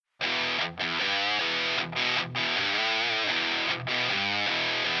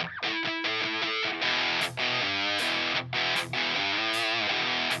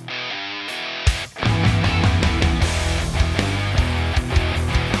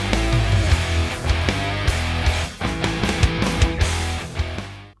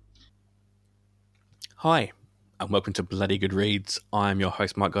Hi, and welcome to Bloody Good Reads. I'm your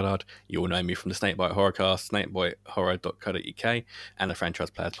host, Mike Goddard. You all know me from the Snakebite Horrorcast, snakebitehorror.co.uk, and the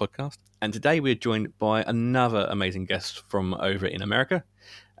Franchise Players podcast. And today we're joined by another amazing guest from over in America,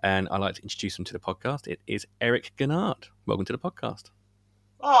 and I'd like to introduce him to the podcast. It is Eric Gennard. Welcome to the podcast.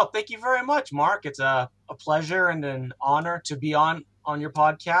 Oh, thank you very much, Mark. It's a pleasure and an honor to be on your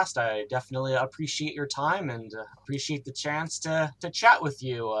podcast. I definitely appreciate your time and appreciate the chance to chat with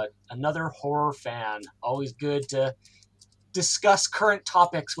you. Another horror fan. Always good to discuss current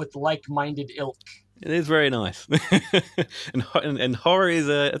topics with like-minded ilk. It is very nice. and horror is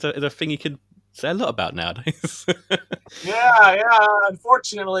a thing you can say a lot about nowadays. Yeah.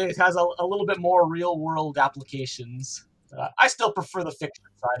 Unfortunately, it has a little bit more real-world applications. I still prefer the fiction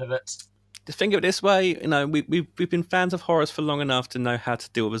side of it. To think of it this way, we've been fans of horrors for long enough to know how to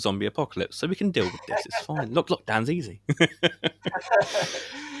deal with a zombie apocalypse, so we can deal with this. It's fine. Lockdown's easy. Yeah,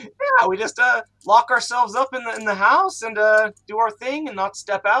 we just lock ourselves up in the house and do our thing and not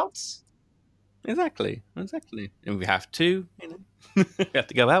step out. Exactly. And we have to, we have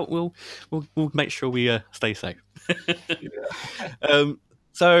to go out. We'll make sure we stay safe.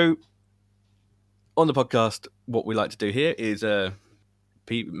 So, on the podcast, what we like to do here is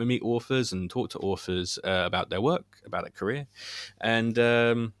meet authors and talk to authors about their work, about their career, and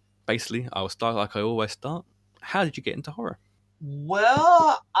basically, I'll start like I always start. How did you get into horror?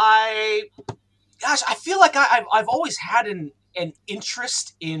 Well, I feel like I've always had an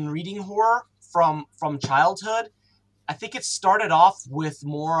interest in reading horror from childhood. I think it started off with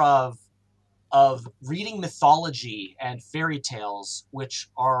more of reading mythology and fairy tales, which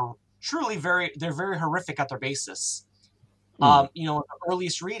are truly they're very horrific at their basis. The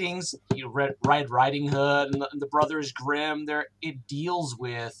earliest readings, read Riding Hood and the Brothers Grimm. It deals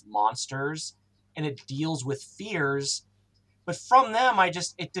with monsters and it deals with fears, but from them,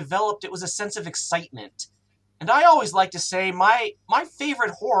 it was a sense of excitement. And I always like to say my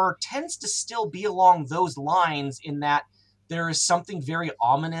favorite horror tends to still be along those lines, in that there is something very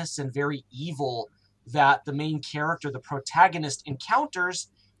ominous and very evil that the main character, the protagonist, encounters.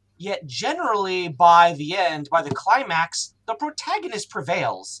 Yet generally, by the climax, the protagonist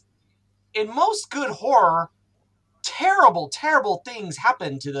prevails. In most good horror, terrible, terrible things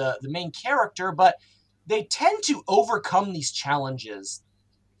happen to the main character, but they tend to overcome these challenges,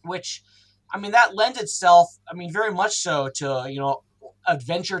 which, that lends itself, very much so to,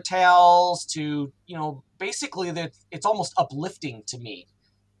 adventure tales, to, basically that it's almost uplifting to me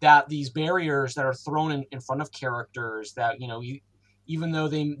that these barriers that are thrown in front of characters that, even though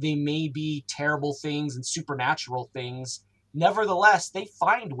they may be terrible things and supernatural things, nevertheless, they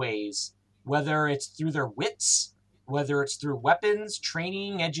find ways, whether it's through their wits, whether it's through weapons,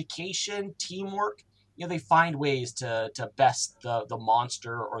 training, education, teamwork. They find ways to best the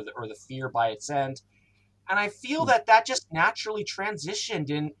monster or the fear by its end. And I feel that just naturally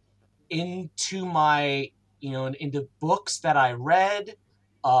transitioned into my, into books that I read,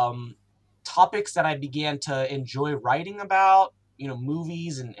 topics that I began to enjoy writing about,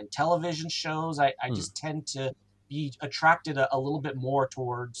 movies and television shows. I just tend to be attracted a little bit more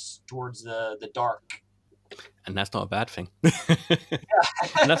towards the dark. And that's not a bad thing.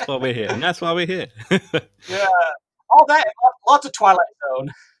 And that's why we're here. Yeah. All that, lots of Twilight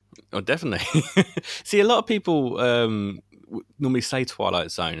Zone. Oh, definitely. See, a lot of people normally say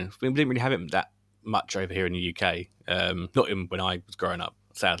Twilight Zone. We didn't really have it that much over here in the UK. Not even when I was growing up,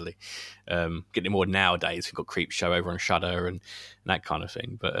 sadly. Getting it more nowadays. We've got Creepshow over on Shudder and that kind of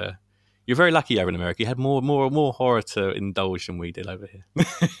thing. But you're very lucky over in America. You had more horror to indulge than we did over here.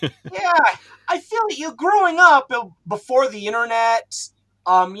 Yeah, I feel that you growing up before the internet.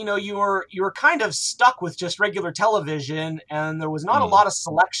 You were kind of stuck with just regular television, and there was not a lot of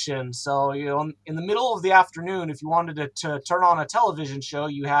selection. So, in the middle of the afternoon, if you wanted to turn on a television show,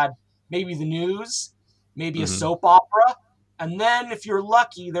 you had maybe the news, maybe a soap opera, and then if you're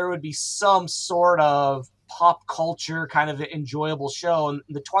lucky, there would be some sort of pop culture kind of enjoyable show. And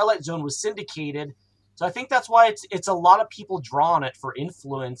the Twilight Zone was syndicated. So I think that's why it's a lot of people draw on it for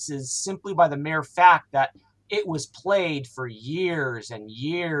influence, is simply by the mere fact that it was played for years and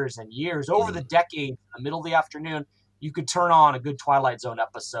years and years, over the decades. In the middle of the afternoon, you could turn on a good Twilight Zone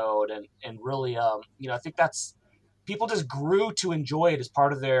episode and really, I think that's, people just grew to enjoy it as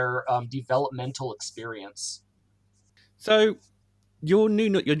part of their developmental experience. So, your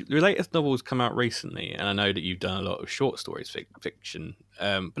latest novel's come out recently, and I know that you've done a lot of short stories fiction.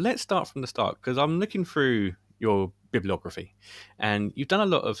 But let's start from the start, because I'm looking through your bibliography, and you've done a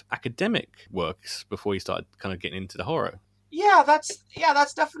lot of academic works before you started kind of getting into the horror. Yeah,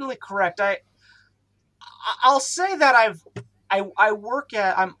 that's definitely correct. I'll say that I work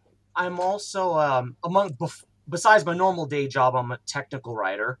at I'm also besides my normal day job, I'm a technical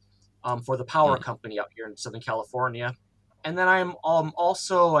writer for the power Mm, company up here in Southern California, and then I'm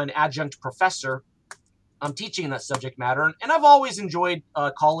also an adjunct professor. I'm teaching that subject matter, and I've always enjoyed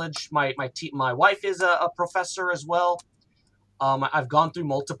college. My wife is a professor as well. I've gone through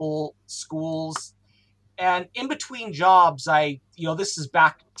multiple schools, and in between jobs, this is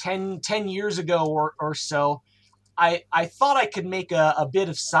back 10 years ago or so. I thought I could make a bit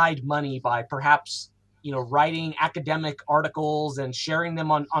of side money by perhaps writing academic articles and sharing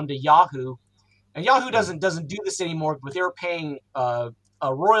them onto Yahoo. And Yahoo mm, doesn't do this anymore, but they're paying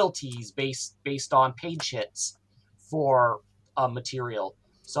royalties based on page hits for material.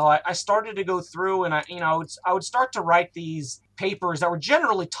 So I started to go through, and I would start to write these papers that were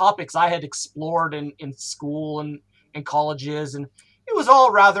generally topics I had explored in school and colleges, and it was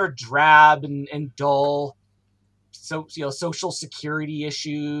all rather drab and dull. So social security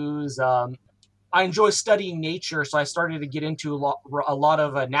issues. I enjoy studying nature, so I started to get into a lot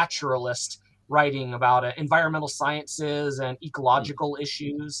of naturalist writing about environmental sciences and mm. ecological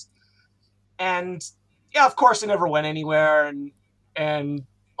issues. And yeah, of course, it never went anywhere, and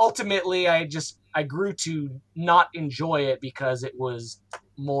ultimately, I grew to not enjoy it because it was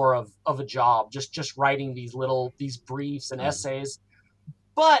more of a job, just writing these briefs and Mm. essays.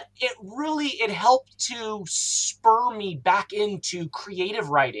 But it helped to spur me back into creative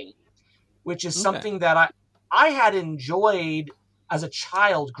writing, which is Okay. something that I had enjoyed as a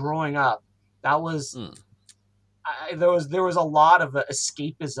child growing up. That was Mm. there was a lot of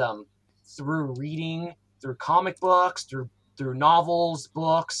escapism through reading, through comic books, through novels,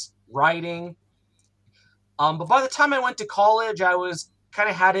 books, writing. But by the time I went to college, I was kind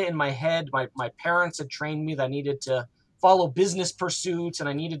of had it in my head. My parents had trained me that I needed to follow business pursuits and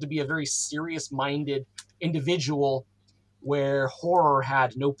I needed to be a very serious minded individual where horror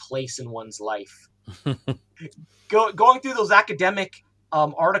had no place in one's life. Going through those academic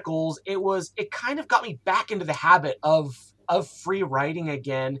articles, it kind of got me back into the habit of free writing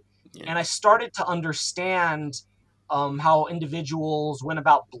again, Yeah. and I started to understand how individuals went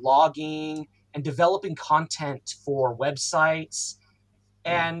about blogging and developing content for websites,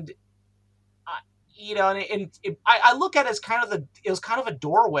 Mm. and I look at it as it was kind of a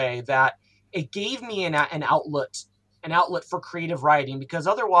doorway that it gave me an outlet for creative writing, because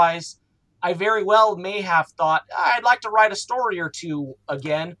otherwise I very well may have thought, I'd like to write a story or two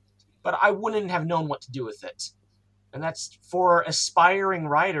again, but I wouldn't have known what to do with it. And that's for aspiring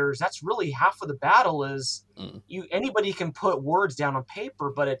writers, that's really half of the battle. Is Mm. you anybody can put words down on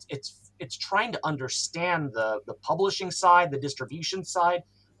paper, but it's trying to understand the publishing side, the distribution side,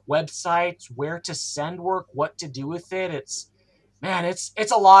 websites, where to send work, what to do with it.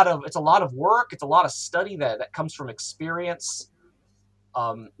 It's a lot of work, it's a lot of study that comes from experience.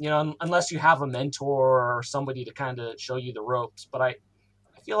 Unless you have a mentor or somebody to kind of show you the ropes. But I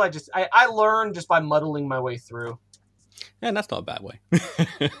feel I learned just by muddling my way through. And that's not a bad way.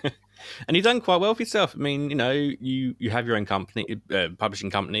 And you've done quite well for yourself. I mean, you have your own company,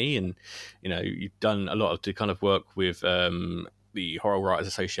 publishing company, and you've done a lot of to kind of work with the Horror Writers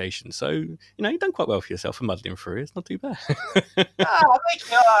Association. So you've done quite well for yourself for muddling through. It's not too bad. Thank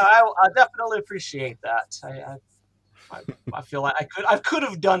you. I definitely appreciate that. I feel like I could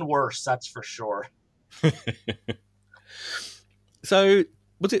have done worse. That's for sure. So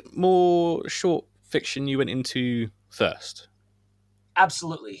was it more short fiction you went into first?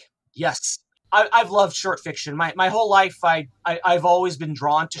 Absolutely, yes. I've loved short fiction. My whole life. I've always been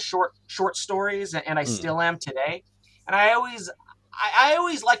drawn to short stories, and I Mm, still am today. And I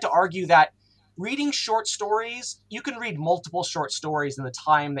always like to argue that reading short stories, you can read multiple short stories in the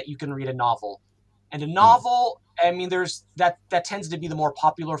time that you can read a novel. And a mm, novel, I mean, there's that tends to be the more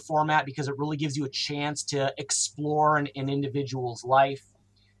popular format because it really gives you a chance to explore an individual's life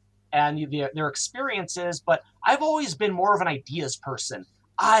and their experiences. But I've always been more of an ideas person.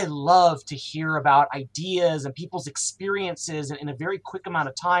 I love to hear about ideas and people's experiences in a very quick amount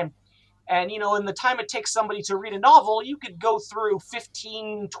of time. And, in the time it takes somebody to read a novel, you could go through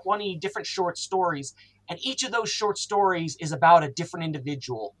 15, 20 different short stories. And each of those short stories is about a different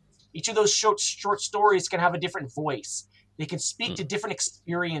individual. Each of those short stories can have a different voice. They can speak mm, to different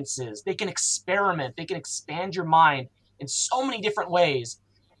experiences. They can experiment. They can expand your mind in so many different ways.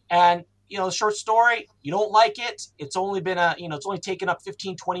 And, the short story, you don't like it. It's only taken up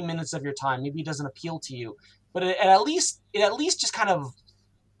 15, 20 minutes of your time. Maybe it doesn't appeal to you, but it at least just kind of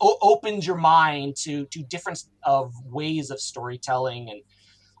opens your mind to different of ways of storytelling.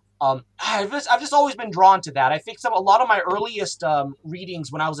 And I've just always been drawn to that. I think a lot of my earliest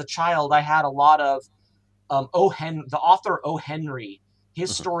readings when I was a child, I had a lot of the author O. Henry.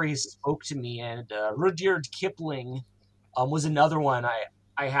 his Mhm. stories spoke to me. And Rudyard Kipling was another one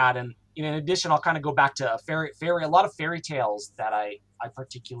I had. And in addition, I'll kind of go back to a lot of fairy tales that I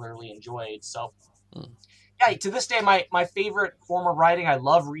particularly enjoyed. So Mm. yeah, to this day, my favorite form of writing, I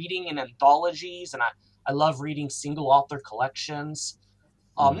love reading in anthologies, and I love reading single author collections.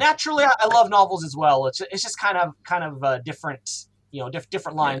 Mm. Naturally, I love novels as well. It's just kind of different, different Yeah.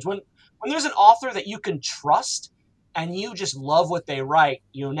 lines. When there's an author that you can trust and you just love what they write,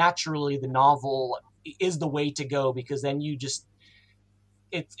 naturally the novel is the way to go, because then you just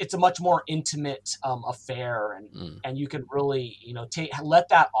it's a much more intimate affair, Mm. and you can really let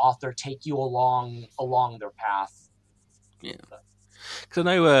that author take you along their path. Yeah. Because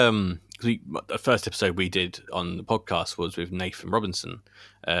I know, the first episode we did on the podcast was with Nathan Robinson,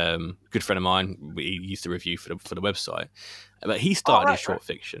 good friend of mine. We used to review for the website, but he All started his right, right. short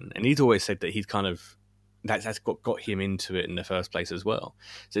fiction, and he's always said that he's kind of that's got him into it in the first place as well.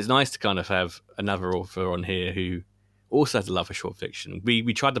 So it's nice to kind of have another author on here who also has a love for short fiction.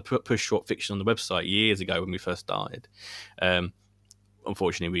 We tried to push short fiction on the website years ago when we first started. Um,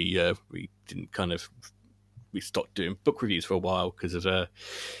 Unfortunately, we didn't kind of we stopped doing book reviews for a while because of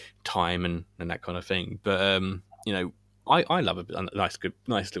time and that kind of thing. But I love a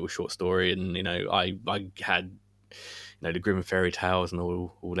nice little short story, and I had the Grimm fairy tales and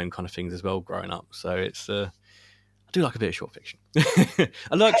all them kind of things as well growing up. So it's I do like a bit of short fiction.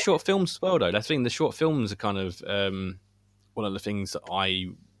 I like short films as well, though. That's the thing. The short films are kind of one of the things that I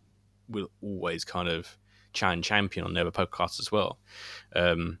will always kind of champion on their podcasts as well.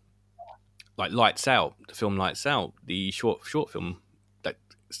 Um, like Lights Out, the film Lights Out, the short film that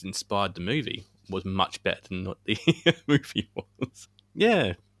inspired the movie was much better than what the movie was.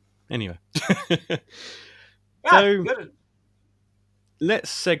 Yeah. Anyway, Yeah, so good.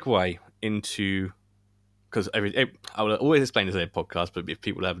 let's segue into because I will always explain this in a podcast, but if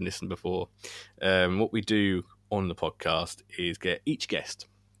people haven't listened before, what we do on the podcast is get each guest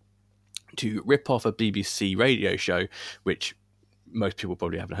to rip off a BBC radio show, which most people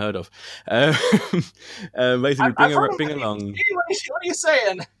probably haven't heard of. Basically, I've heard of bring the along. BBC. What are you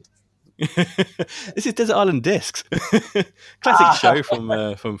saying? This is Desert Island Discs, classic Uh, show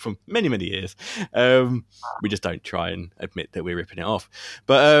from many years. We just don't try and admit that we're ripping it off.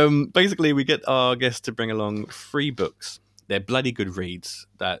 But basically, we get our guests to bring along 3 books. They're bloody good reads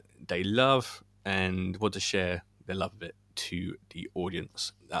that they love and want to share their love of it to the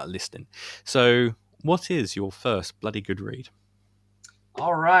audience that are listening. So, what is your first bloody good read?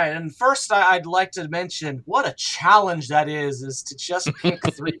 all right, and first I'd like to mention what a challenge that is to just pick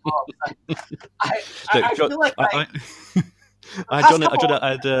 3 books. I Look, I feel like the I had past couple.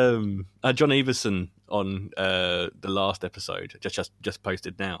 I had John Everson on the last episode, just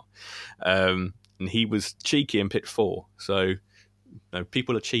posted now, and he was cheeky and picked 4. So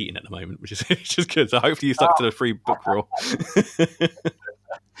people are cheating at the moment, which is good. So hopefully you stuck to the 3 book rule.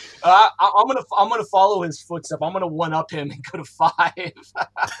 I'm gonna follow his footsteps. I'm gonna one up him and go to 5.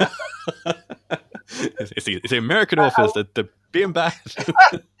 It's the American authors that they're being bad.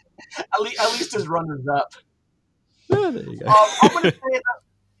 At least his runners up. Oh, there you go. I'm gonna say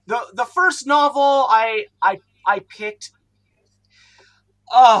the first novel I picked.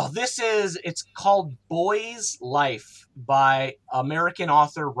 Oh, it's called Boy's Life by American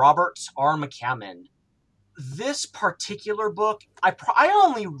author Robert R. McCammon. This particular book, I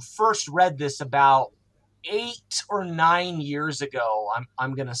only first read this about 8 or 9 years ago.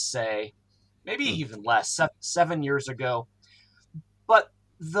 I'm gonna say, maybe Hmm. even less, 7 years ago. But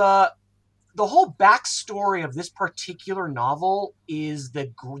the whole backstory of this particular novel is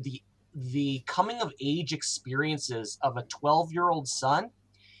the coming of age experiences of a 12-year-old son,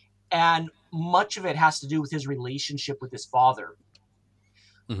 and much of it has to do with his relationship with his father.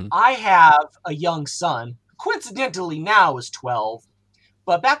 Mm-hmm. I have a young son, coincidentally now is 12,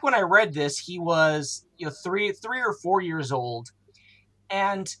 but back when I read this, he was 3 or 4 years old,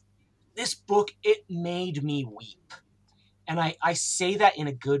 and this book, it made me weep. And I say that in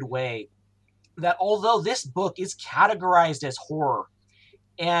a good way, that although this book is categorized as horror,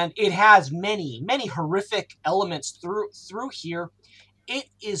 and it has many horrific elements through here, it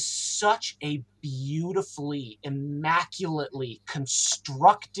is such a beautifully, immaculately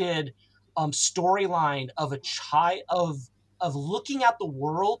constructed storyline of a child of looking at the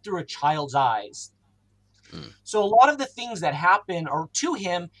world through a child's eyes. Mm. So a lot of the things that happen or to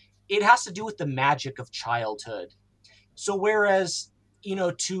him, it has to do with the magic of childhood. So whereas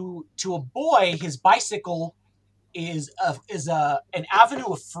to a boy, his bicycle is an avenue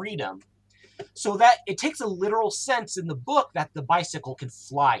of freedom. So that it takes a literal sense in the book that the bicycle can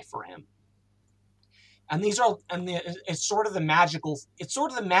fly for him. And it's sort of the magic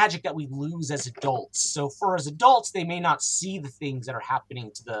that we lose as adults. So for as adults, they may not see the things that are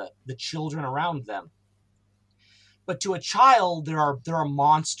happening to the children around them, but to a child, there are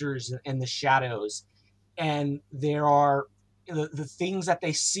monsters in the shadows, and there are the things that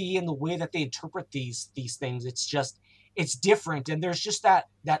they see and the way that they interpret these things. It's different, and there's just that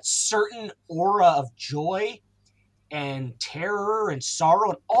certain aura of joy and terror and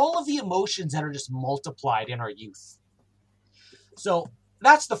sorrow and all of the emotions that are just multiplied in our youth. So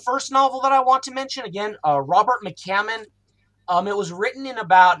that's the first novel that I want to mention. Again, Robert McCammon. It was written in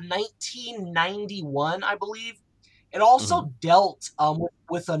about 1991, I believe. It also dealt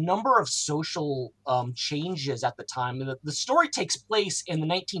with a number of social changes at the time. The story takes place in the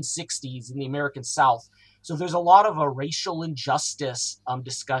 1960s in the American South. So there's a lot of racial injustice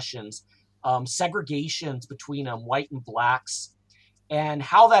discussions, segregations between white and blacks, and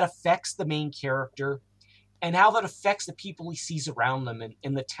how that affects the main character and how that affects the people he sees around them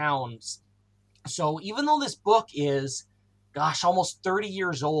in the towns. So even though this book is, gosh, almost 30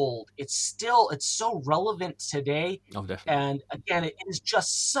 years old, it's so relevant today. Oh, definitely. And again, it is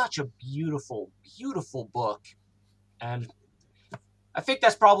just such a beautiful, beautiful book. And I think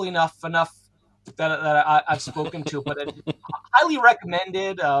that's probably enough that I've spoken to, but it's highly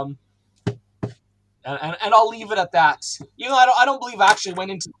recommended. And I'll leave it at that. I don't believe I actually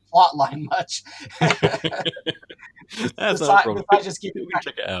went into the plot line much. That's not a problem. Besides just giving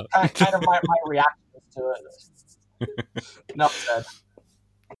check it out. kind of my reactions to it. Enough said.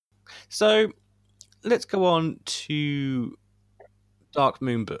 So let's go on to Dark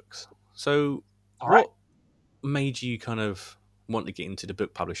Moon books. So what made you kind of want to get into the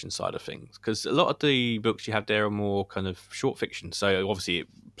book publishing side of things? Because a lot of the books you have there are more kind of short fiction. So obviously it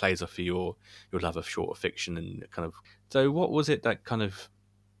plays off of your love of short fiction and kind of. So what was it that kind of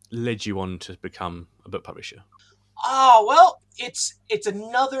led you on to become a book publisher? Oh, well, it's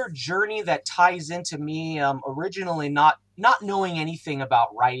another journey that ties into me originally not knowing anything about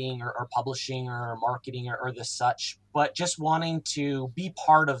writing or publishing or marketing or the such, but just wanting to be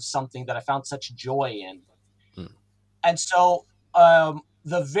part of something that I found such joy in. And so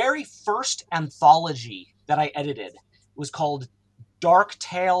the very first anthology that I edited was called Dark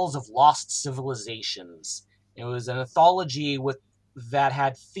Tales of Lost Civilizations. It was an anthology that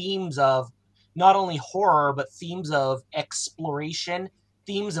had themes of not only horror, but themes of exploration,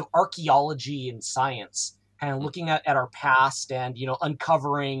 themes of archaeology and science, kind of looking at our past and,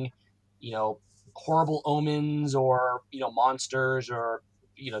 uncovering, horrible omens or, monsters or,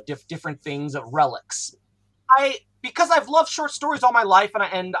 different things of relics. Because I've loved short stories all my life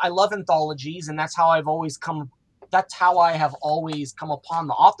and I love anthologies, and that's how I have always come upon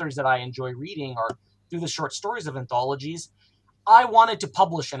the authors that I enjoy reading or through the short stories of anthologies. I wanted to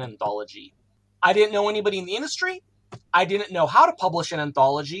publish an anthology. I didn't know anybody in the industry. I didn't know how to publish an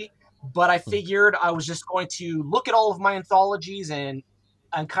anthology, but I figured I was just going to look at all of my anthologies and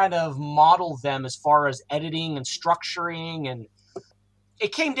kind of model them as far as editing and structuring. And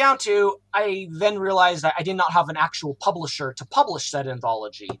it came down to, I then realized that I did not have an actual publisher to publish that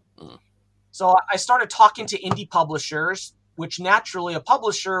anthology. So I started talking to indie publishers, which naturally a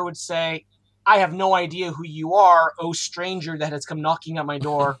publisher would say, I have no idea who you are, oh stranger that has come knocking at my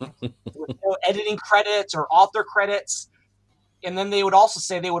door with no editing credits or author credits. And then they would also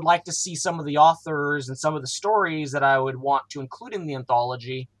say they would like to see some of the authors and some of the stories that I would want to include in the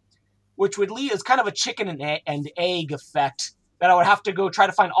anthology, which would lead as kind of a chicken and egg effect, that I would have to go try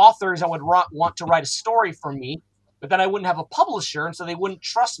to find authors that would want to write a story for me, but then I wouldn't have a publisher, and so they wouldn't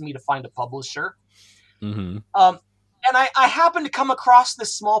trust me to find a publisher. Mm-hmm. And I happened to come across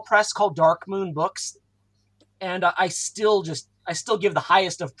this small press called Dark Moon Books, and I still give the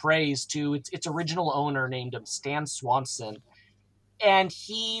highest of praise to its original owner named Stan Swanson. And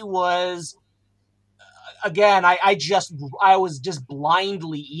he was, again, I was just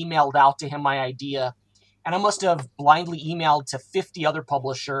blindly emailed out to him my idea, and I must have blindly emailed to 50 other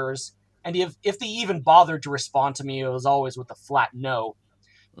publishers, and if they even bothered to respond to me, it was always with a flat no.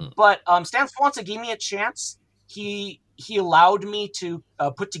 But Stan Swanson gave me a chance. He allowed me to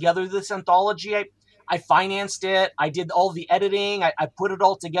put together this anthology. I financed it. I did all the editing. I put it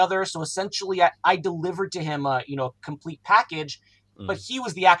all together. So essentially, I delivered to him a complete package. But he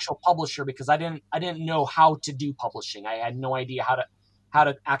was the actual publisher because I didn't know how to do publishing. I had no idea how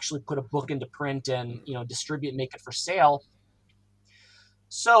to actually put a book into print and distribute and make it for sale.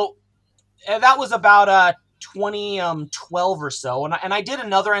 So that was about 2012 or so, and I did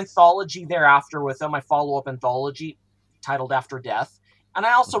another anthology thereafter with him, my follow-up anthology titled After Death, and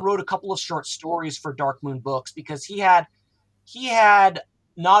I also wrote a couple of short stories for Dark Moon Books because he had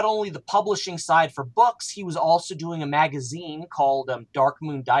not only the publishing side for books, he was also doing a magazine called Dark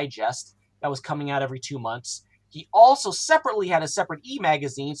Moon Digest that was coming out every 2 months. He also separately had a separate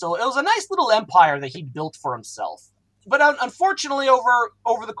e-magazine, so it was a nice little empire that he built for himself. But unfortunately,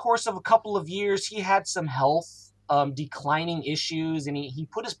 over the course of a couple of years, he had some health declining issues, and he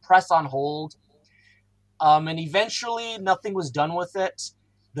put his press on hold. And eventually, nothing was done with it.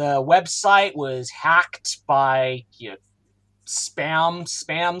 The website was hacked by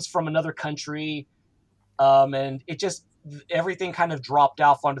spams from another country, and everything kind of dropped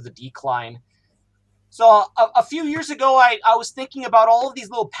off onto the decline. So a few years ago, I was thinking about all of these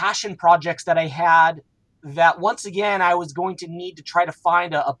little passion projects that I had that once again I was going to need to try to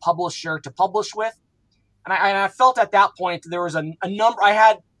find a publisher to publish with, and I felt at that point there was a number.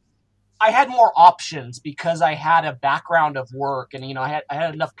 I had more options because I had a background of work, and I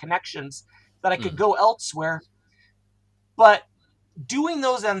had enough connections that I could go elsewhere. But doing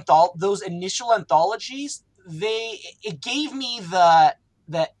those initial anthologies, it gave me the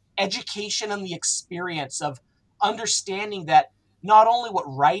education and the experience of understanding that not only what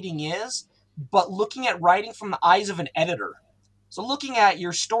writing is, but looking at writing from the eyes of an editor. So looking at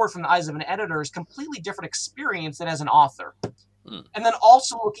your story from the eyes of an editor is a completely different experience than as an author. And then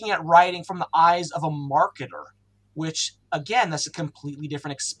also looking at writing from the eyes of a marketer, which again, that's a completely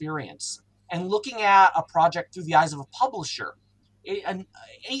different experience. And looking at a project through the eyes of a publisher. And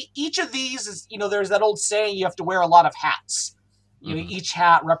each of these is, there's that old saying, you have to wear a lot of hats. Each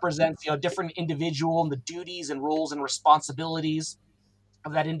hat represents, a different individual and the duties and roles and responsibilities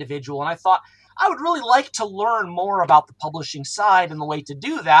of that individual. And I thought I would really like to learn more about the publishing side, and the way to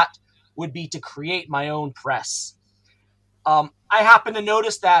do that would be to create my own press. I happened to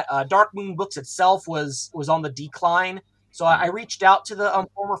notice that Dark Moon Books itself was on the decline. So I reached out to the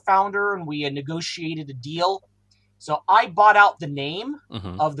former founder, and we negotiated a deal. So I bought out the name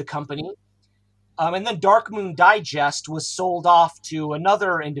of the company. And then Dark Moon Digest was sold off to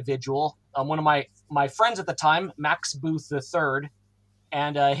another individual, one of my friends at the time, Max Booth III,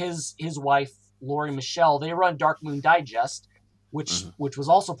 and his wife, Lori Michelle. They run Dark Moon Digest, which was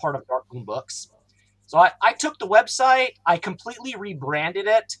also part of Dark Moon Books. So I took the website, I completely rebranded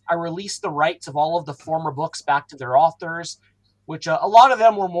it. I released the rights of all of the former books back to their authors, which a lot of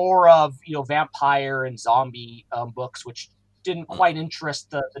them were more of vampire and zombie books, which didn't quite interest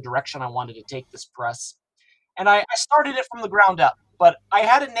the direction I wanted to take this press. And I started it from the ground up. But I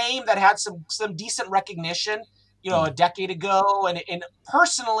had a name that had some decent recognition, a decade ago. And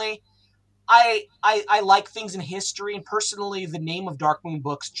personally, I like things in history. And personally, the name of Dark Moon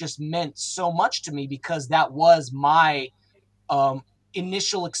Books just meant so much to me because that was my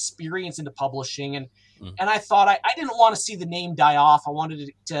initial experience into publishing. And I thought I didn't want to see the name die off. I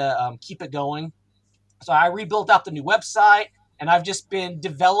wanted to keep it going. So I rebuilt out the new website, and I've just been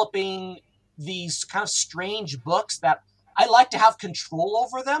developing these kind of strange books that I like to have control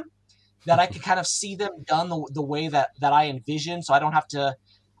over them, that I can kind of see them done the way that I envision. So I don't want to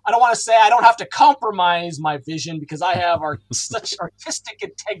say I don't have to compromise my vision because I have such artistic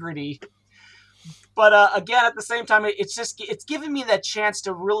integrity. But again, at the same time, it's giving me that chance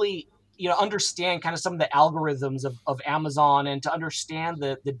to really understand kind of some of the algorithms of Amazon, and to understand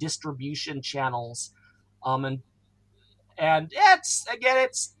the distribution channels. And it's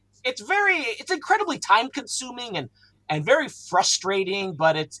incredibly time consuming and very frustrating,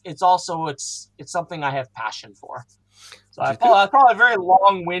 but it's something I have passion for. So I probably a very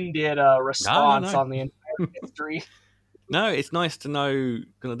long-winded response on the entire history. No, it's nice to know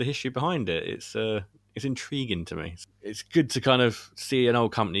kind of the history behind it. It's intriguing to me. It's good to kind of see an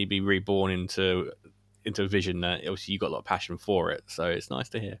old company be reborn into a vision that obviously you got a lot of passion for it. So it's nice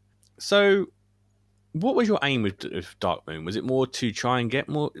to hear. So what was your aim with Dark Moon? Was it more to try and get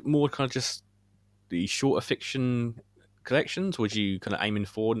more kind of just the shorter fiction collections? Was you kind of aiming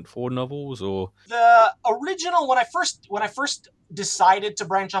for novels, or the original? When I first decided to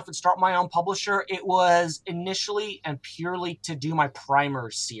branch off and start my own publisher, it was initially and purely to do my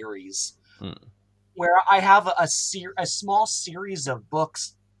primer series, where I have a small series of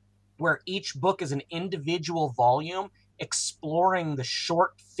books where each book is an individual volume exploring the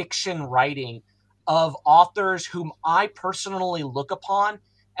short fiction writing of authors whom I personally look upon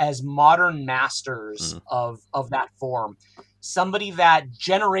as modern masters of that form. Somebody that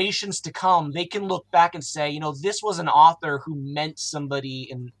generations to come, they can look back and say, this was an author who meant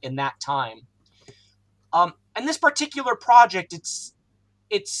somebody in that time. And this particular project,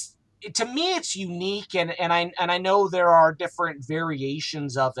 to me, it's unique, and I know there are different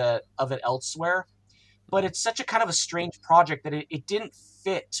variations of it elsewhere, but it's such a kind of a strange project that it didn't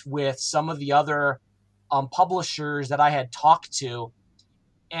fit with some of the other publishers that I had talked to.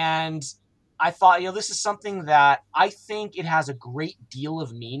 And I thought, this is something that I think it has a great deal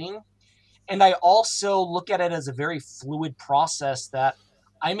of meaning. And I also look at it as a very fluid process that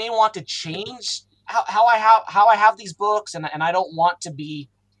I may want to change how I have these books, and I don't want to be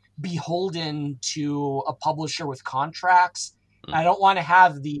beholden to a publisher with contracts. I don't want to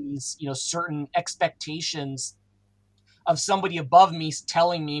have these, certain expectations of somebody above me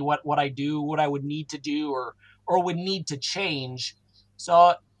telling me what I do, what I would need to do, or would need to change.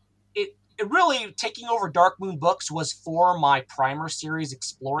 So it really, taking over Dark Moon Books was for my primer series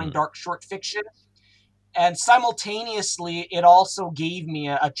exploring dark short fiction. And simultaneously, it also gave me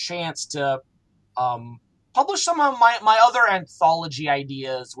a chance to publish some of my other anthology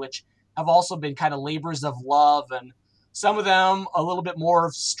ideas, which have also been kind of labors of love, and some of them a little bit more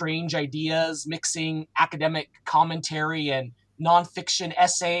of strange ideas, mixing academic commentary and nonfiction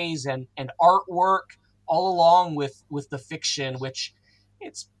essays and artwork all along with the fiction, which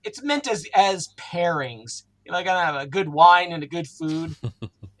it's meant as pairings. I gotta have a good wine and a good food.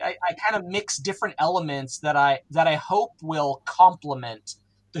 I kind of mix different elements that I hope will complement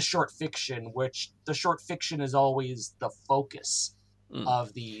the short fiction, which the short fiction is always the focus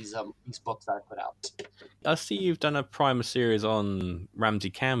of these books that I put out. I see you've done a primer series on Ramsey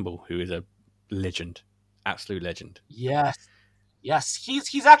Campbell, who is a legend, absolute legend. Yes,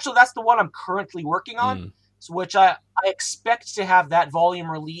 he's actually, that's the one I'm currently working on. So which I expect to have that volume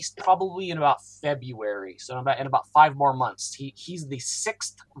released probably in about February. So in about 5 more months. He's the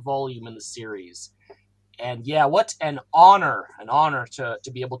 6th volume in the series. And yeah, what an honor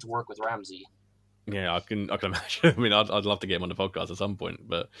to be able to work with Ramsey. Yeah, I can imagine. I mean, I'd love to get him on the podcast at some point.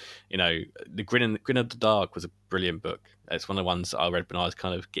 But the Grin of the Dark was a brilliant book. It's one of the ones I read when I was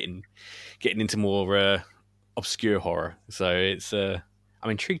kind of getting into more obscure horror. So it's I'm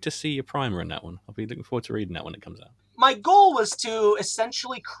intrigued to see your primer in that one. I'll be looking forward to reading that when it comes out. My goal was to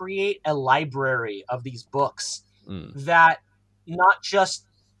essentially create a library of these books that's not just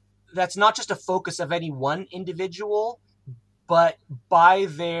a focus of any one individual, but by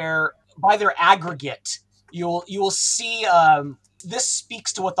their aggregate, you'll see this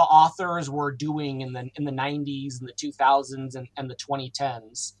speaks to what the authors were doing in the 90s and the 2000s and the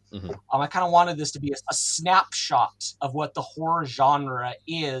 2010s. I kind of wanted this to be a snapshot of what the horror genre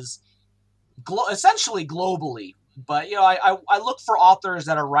is, essentially globally. But I look for authors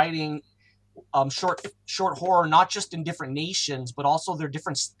that are writing short horror, not just in different nations, but also they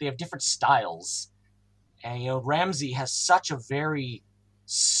have different styles. And Ramsey has such a very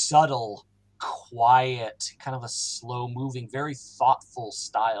subtle, quiet, kind of a slow moving, very thoughtful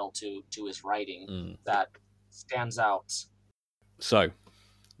style to his writing that stands out. So,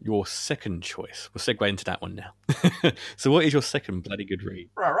 your second choice. We'll segue into that one now. So what is your second bloody good read?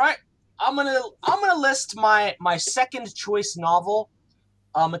 Right. I'm gonna list my second choice novel.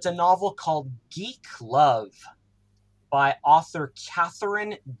 It's a novel called Geek Love by author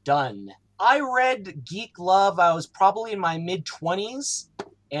Katherine Dunn. I read Geek Love. I was probably in my mid-20s,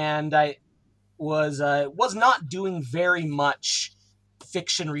 and I was not doing very much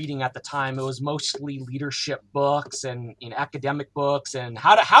fiction reading at the time. It was mostly leadership books and academic books and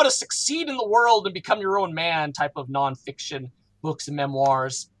how to succeed in the world and become your own man type of nonfiction books and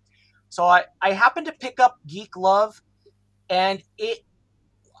memoirs. So I happened to pick up Geek Love, and it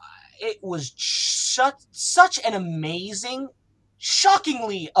was such an amazing,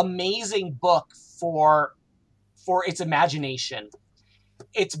 shockingly amazing book for its imagination.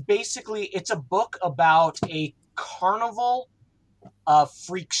 It's a book about a carnival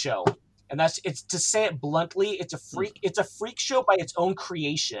freak show. And it's to say it bluntly, it's a freak show by its own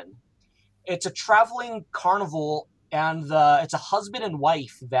creation. It's a traveling carnival, and it's a husband and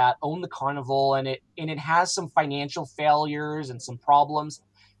wife that own the carnival, and it has some financial failures and some problems,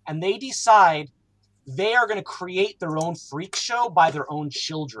 and they decide they are going to create their own freak show by their own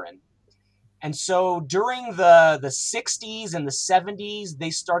children. And so during the 60s and the 70s, they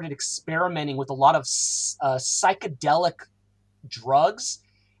started experimenting with a lot of psychedelic drugs,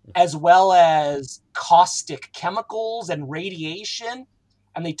 as well as caustic chemicals and radiation,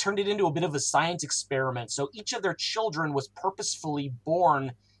 and they turned it into a bit of a science experiment. So each of their children was purposefully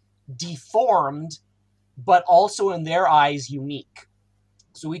born deformed, but also in their eyes unique.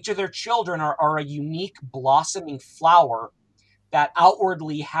 So each of their children are a unique blossoming flower that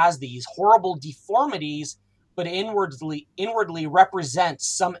outwardly has these horrible deformities, but inwardly represents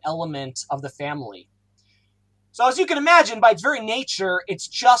some element of the family. So as you can imagine, by its very nature, it's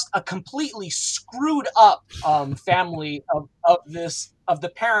just a completely screwed up family of the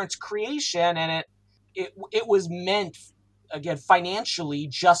parents' creation, and it was meant again, financially,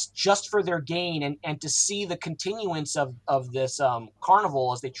 just for their gain, and to see the continuance of this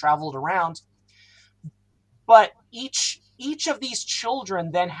carnival as they traveled around. But each of these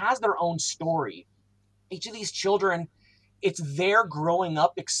children then has their own story. Each of these children, it's their growing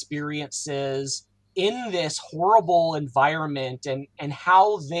up experiences in this horrible environment, and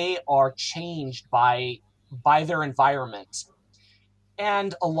how they are changed by their environment.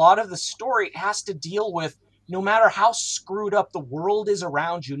 And a lot of the story has to deal with, no matter how screwed up the world is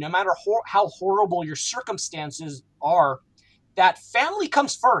around you, no matter how horrible your circumstances are, that family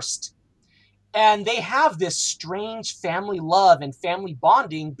comes first. And they have this strange family love and family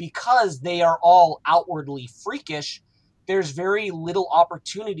bonding because they are all outwardly freakish. There's very little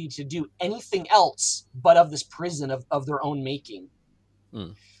opportunity to do anything else but of this prison of their own making.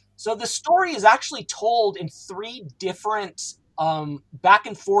 Mm. So the story is actually told in three different back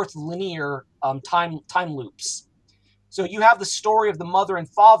and forth linear time loops. So you have the story of the mother and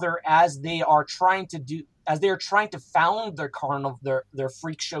father as they are trying to found their carnival, their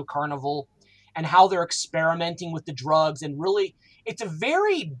freak show carnival, and how they're experimenting with the drugs. And really, it's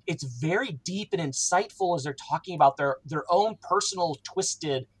very deep and insightful as they're talking about their own personal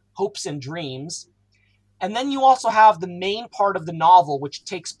twisted hopes and dreams. And then you also have the main part of the novel, which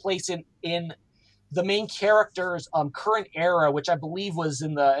takes place in the main character's current era, which I believe was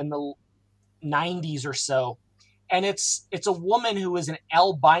in the 90s or so. And it's a woman who is an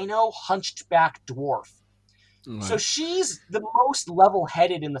albino hunchback dwarf. Right. So she's the most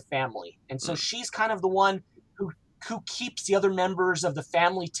level-headed in the family. And so she's kind of the one who keeps the other members of the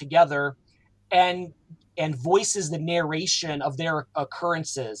family together, and voices the narration of their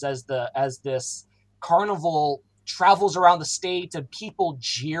occurrences as this carnival travels around the state, and people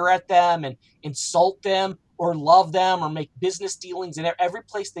jeer at them and insult them or love them or make business dealings. And every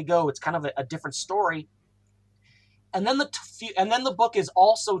place they go, it's kind of a different story. And then the book is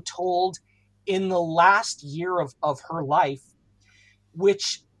also told in the last year of her life,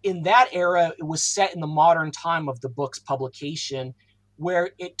 which in that era, it was set in the modern time of the book's publication,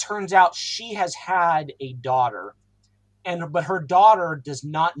 where it turns out she has had a daughter, but her daughter does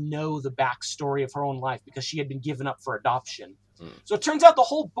not know the backstory of her own life because she had been given up for adoption. So it turns out the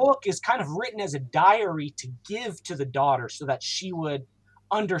whole book is kind of written as a diary to give to the daughter so that she would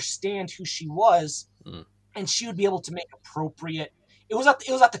understand who she was, and she would be able to make appropriate. It was at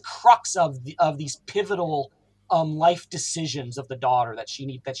the crux of these pivotal life decisions of the daughter that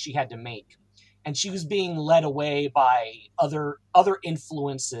she had to make, and she was being led away by other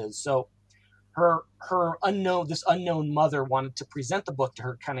influences. So her unknown mother wanted to present the book to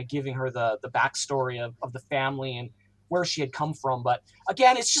her, kind of giving her the backstory of the family and where she had come from. But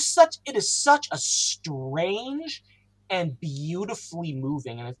again, it is such a strange and beautifully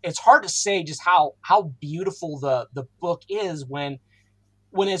moving, and it's hard to say just how beautiful the book is when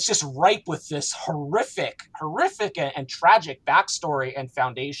it's just ripe with this horrific and tragic backstory and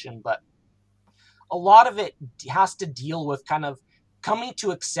foundation. But a lot of it has to deal with kind of coming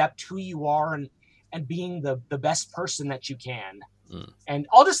to accept who you are, and being the best person that you can. And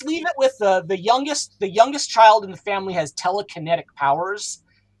I'll just leave it with the youngest child in the family has telekinetic powers.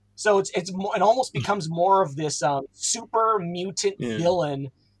 So it almost becomes more of this super mutant villain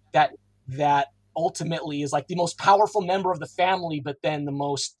that ultimately is like the most powerful member of the family, but then the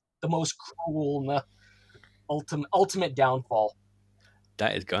most cruel and the ultimate downfall.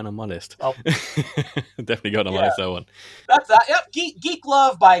 That is going on my list. Oh. Definitely going on my list, that one. That's that. Yep, Geek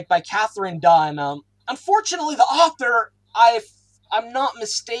Love by Katherine Dunn. Unfortunately, the author, I'm not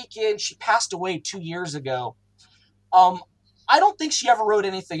mistaken, she passed away 2 years ago. I don't think she ever wrote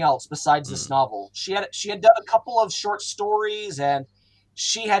anything else besides this novel. She had done a couple of short stories, and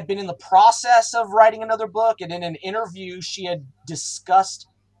she had been in the process of writing another book. And in an interview, she had discussed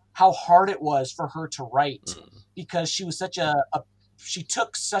how hard it was for her to write because she was she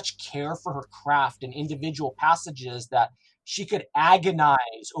took such care for her craft and individual passages that she could agonize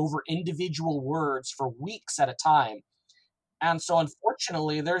over individual words for weeks at a time. And so,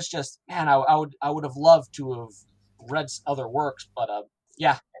 unfortunately, there's just, man, I would have loved to have read other works, but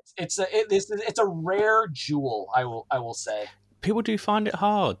it's a rare jewel. I will say. People do find it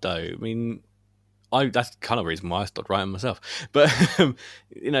hard, though. I mean, that's kind of the reason why I stopped writing myself. But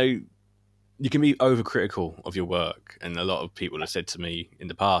you can be overcritical of your work, and a lot of people have said to me in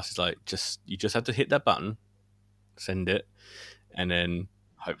the past, it's like you just have to hit that button, send it, and then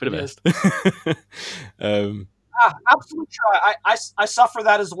hope for the best. Absolutely true. I suffer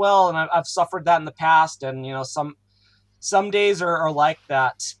that as well, and I've suffered that in the past, and some days are like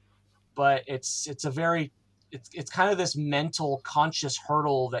that, but it's kind of this mental conscious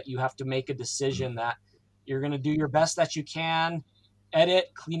hurdle that you have to make a decision that You're going to do your best that you can,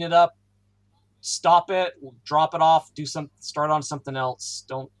 edit, clean it up, stop it, drop it off, start on something else.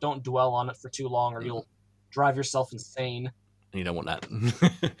 Don't dwell on it for too long, or you'll drive yourself insane. You don't want that.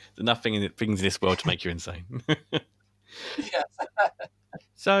 There's enough things in this world to make you insane. Yes.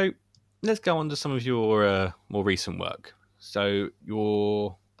 So let's go on to some of your more recent work. So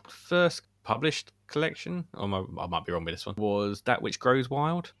your first published collection, I might be wrong with this one, was That Which Grows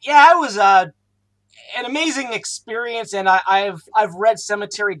Wild. Yeah, it was an amazing experience, and I've read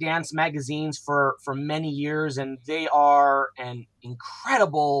Cemetery Dance magazines for many years, and they are an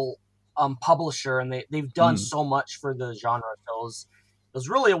incredible publisher, and they've done so much for the genre. So it was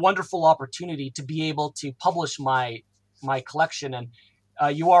really a wonderful opportunity to be able to publish my collection, and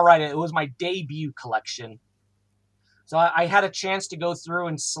you are right, it was my debut collection. So I had a chance to go through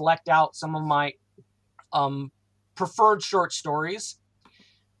and select out some of my preferred short stories.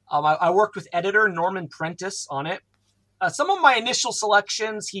 I worked with editor Norman Prentice on it. Some of my initial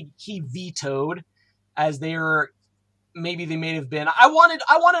selections he vetoed, as they may have been. I wanted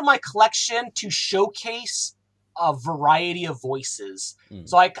my collection to showcase a variety of voices.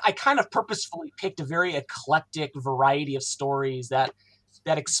 So I kind of purposefully picked a very eclectic variety of stories that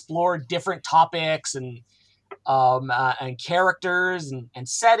explored different topics and characters and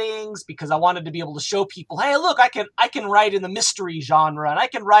settings, because I wanted to be able to show people, hey, look, I can write in the mystery genre, and I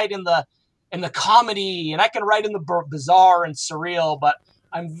can write in the comedy, and I can write in the bizarre and surreal. But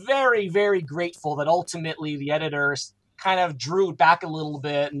I'm very, very grateful that ultimately the editors kind of drew it back a little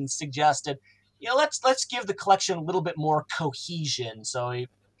bit and suggested, let's give the collection a little bit more cohesion. So he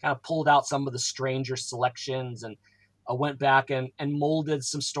kind of pulled out some of the stranger selections and went back and molded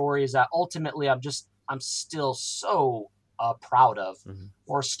some stories that ultimately I'm still so proud of,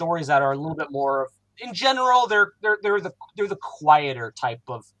 or stories that are a little bit more. In general, they're the quieter type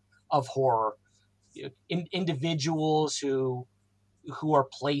of horror. Individuals who are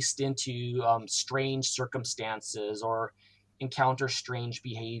placed into strange circumstances or encounter strange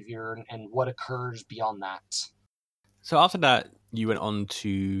behavior and what occurs beyond that. So after that, you went on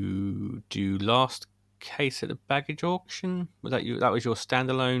to do Last Case at the Baggage Auction. Was that you? That was your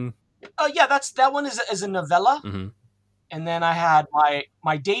standalone. Yeah, that one is a novella. And then I had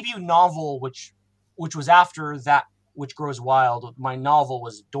my debut novel, which was after That Which Grows Wild. My novel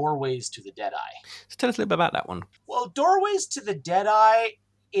was Doorways to the Deadeye. So tell us a little bit about that one. Well, Doorways to the Deadeye,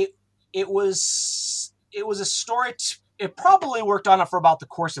 it was a story. It probably worked on it for about the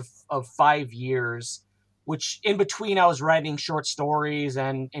course of 5 years, which in between I was writing short stories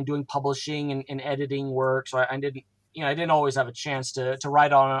and doing publishing and editing work. So I didn't always have a chance to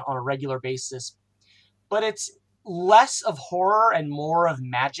write on a regular basis. But it's less of horror and more of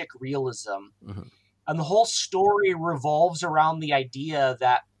magic realism. And the whole story revolves around the idea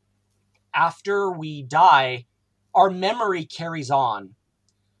that after we die, our memory carries on.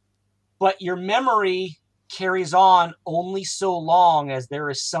 But your memory carries on only so long as there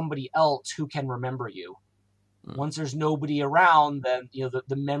is somebody else who can remember you. Once there's nobody around, then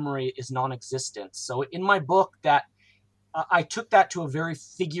the memory is non-existent. So in my book, that I took that to a very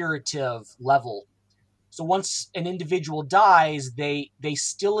figurative level. So once an individual dies, they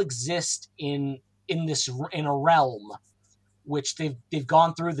still exist in a realm, which they've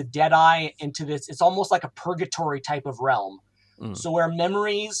gone through the Deadeye into this. It's almost like a purgatory type of realm. So where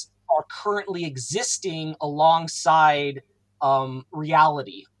memories are currently existing alongside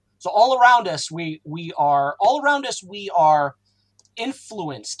reality. So all around us, we are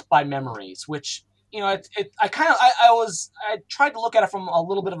influenced by memories, which I tried to look at it from a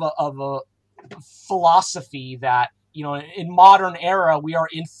little bit of a philosophy that in modern era we are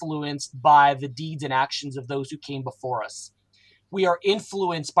influenced by the deeds and actions of those who came before us. We are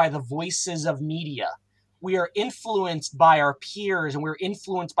influenced by the voices of media. We are influenced by our peers, and we're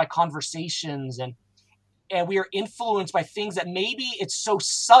influenced by conversations, and we are influenced by things that maybe it's so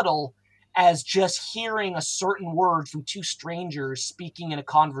subtle as just hearing a certain word from two strangers speaking in a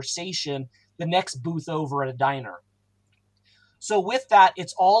conversation the next booth over at a diner. So with that,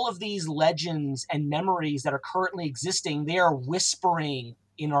 it's all of these legends and memories that are currently existing. They are whispering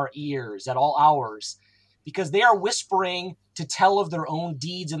in our ears at all hours, because they are whispering to tell of their own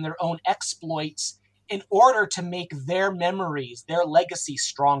deeds and their own exploits in order to make their memories, their legacy,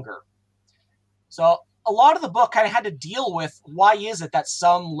 stronger. So a lot of the book kind of had to deal with, why is it that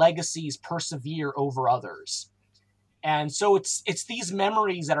some legacies persevere over others? And so it's these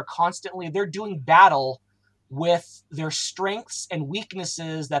memories that are constantly, they're doing battle with their strengths and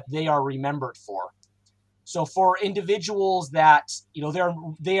weaknesses that they are remembered for. So for individuals that,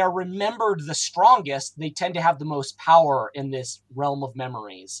 they are remembered the strongest, they tend to have the most power in this realm of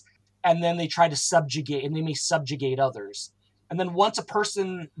memories. and then they try to subjugate, and they may subjugate others. And then once a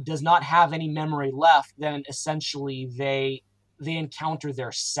person does not have any memory left, then essentially they encounter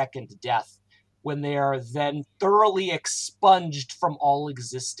their second death, when they are then thoroughly expunged from all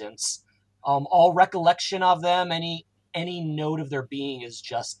existence. All recollection of them, any note of their being is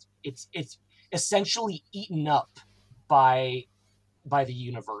just it's essentially eaten up by the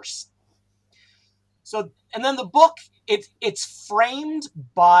universe. So, and then the book, it's framed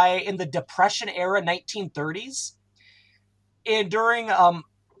in the Depression era, 1930s, and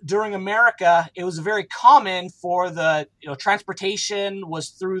during America, it was very common for the transportation was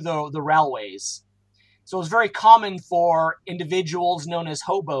through the railways. So it was very common for individuals known as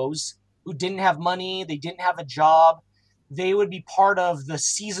hobos who didn't have money, they didn't have a job. They would be part of the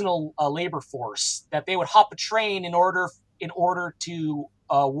seasonal labor force, that they would hop a train in order to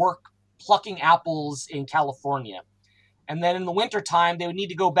work plucking apples in California. And then in the wintertime, they would need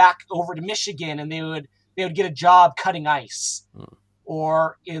to go back over to Michigan, and they would get a job cutting ice.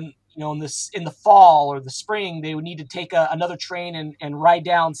 Or in the fall or the spring, they would need to take another train and ride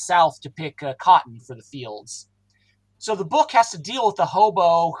down south to pick cotton for the fields. So the book has to deal with the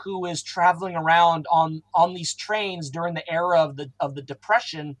hobo who is traveling around on these trains during the era of the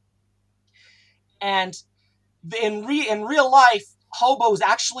Depression. And in real life, hobos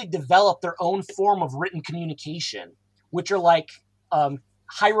actually develop their own form of written communication, which are like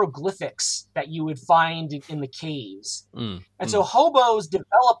hieroglyphics that you would find in the caves. So hobos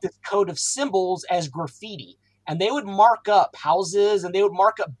developed this code of symbols as graffiti, and they would mark up houses, and they would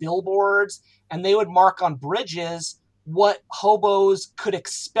mark up billboards, and they would mark on bridges what hobos could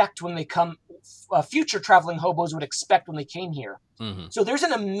expect when they come, future traveling hobos would expect when they came here. So there's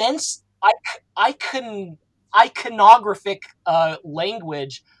an immense iconographic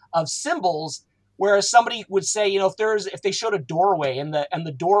language of symbols. Whereas somebody would say, if they showed a doorway and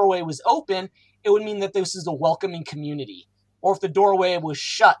the doorway was open, it would mean that this is a welcoming community. Or if the doorway was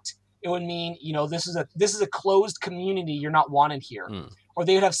shut, it would mean, this is a closed community. You're not wanted here. Or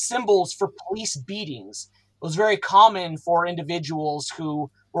they would have symbols for police beatings. It was very common for individuals who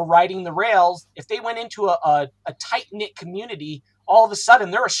were riding the rails. If they went into a tight-knit community, all of a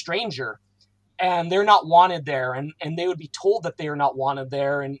sudden they're a stranger. And they're not wanted there, and they would be told that they are not wanted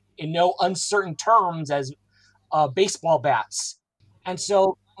there, and in no uncertain terms as baseball bats. And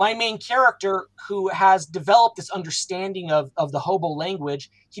so my main character, who has developed this understanding of the hobo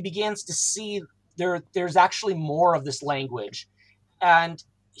language, he begins to see there's actually more of this language. And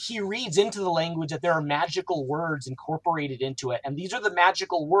he reads into the language that there are magical words incorporated into it. And these are the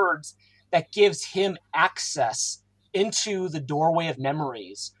magical words that gives him access into the doorway of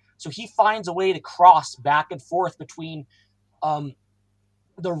memories. So he finds a way to cross back and forth between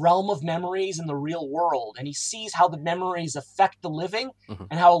the realm of memories and the real world. And he sees how the memories affect the living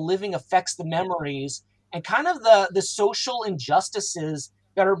and how living affects the memories, and kind of the social injustices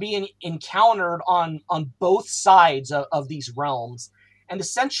that are being encountered on both sides of these realms. And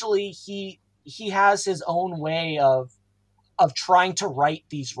essentially he has his own way of trying to right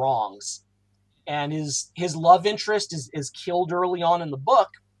these wrongs. And his love interest is killed early on in the book,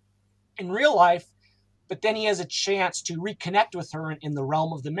 in real life, but then he has a chance to reconnect with her in the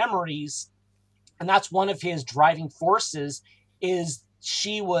realm of the memories. And that's one of his driving forces. Is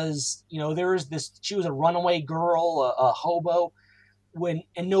she was, she was a runaway girl, a hobo, and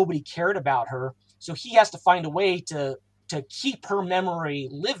nobody cared about her. So he has to find a way to keep her memory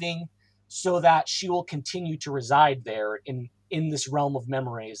living so that she will continue to reside there in this realm of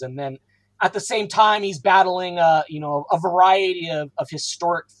memories. And then at the same time, he's battling, a variety of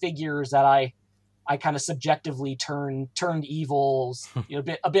historic figures that I kind of subjectively turned evil,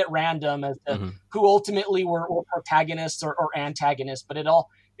 a bit random as to who ultimately were protagonists or antagonists. But it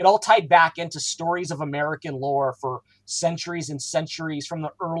all tied back into stories of American lore for centuries and centuries, from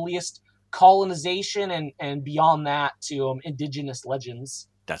the earliest colonization and beyond that to indigenous legends.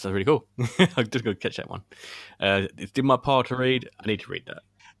 That sounds really cool. I'm just going to catch that one. It's in my pile to read. I need to read that.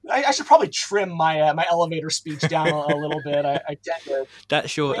 I should probably trim my my elevator speech down a little bit. I tend to.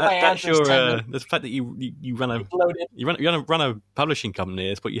 That's the fact that you run a publishing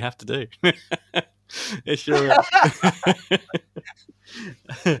company is what you have to do. It's your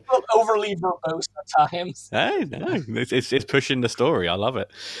overly verbose at times. Hey, no, it's pushing the story. I love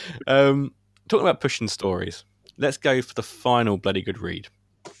it. Talking about pushing stories, let's go for the final bloody good read.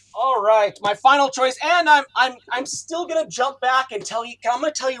 All right, my final choice, and I'm still gonna jump back and tell you. I'm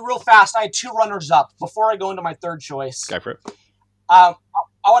gonna tell you real fast. I had two runners up before I go into my third choice. Go for it. I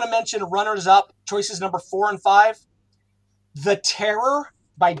want to mention runners up choices number 4 and 5. The Terror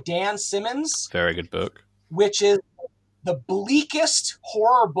by Dan Simmons. Very good book. Which is the bleakest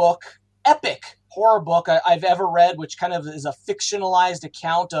horror book, epic horror book I've ever read, which kind of is a fictionalized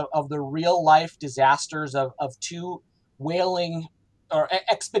account of the real life disasters of two whaling or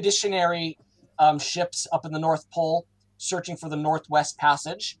expeditionary ships up in the North Pole searching for the Northwest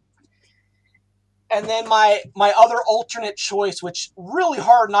Passage. And then my other alternate choice, which really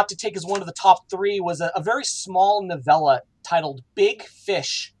hard not to take as one of the top three, was a very small novella titled Big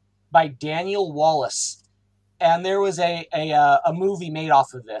Fish by Daniel Wallace. And there was a movie made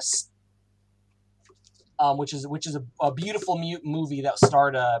off of this, which is a beautiful movie that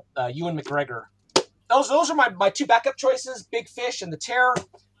starred Ewan McGregor. Those are my two backup choices, Big Fish and The Terror.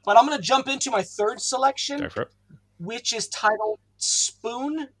 But I'm going to jump into my third selection, which is titled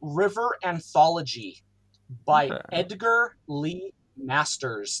Spoon River Anthology by Edgar Lee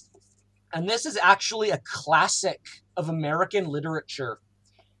Masters. And this is actually a classic of American literature.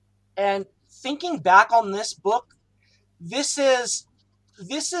 And thinking back on this book, this is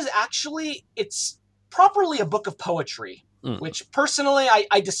actually, it's properly a book of poetry, which personally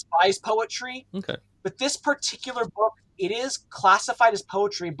I despise poetry. Okay. But this particular book, it is classified as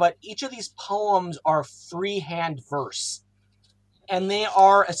poetry, but each of these poems are freehand verse. And they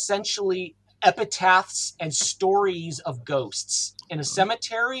are essentially epitaphs and stories of ghosts in a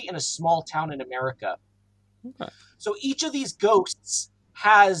cemetery in a small town in America. Okay. So each of these ghosts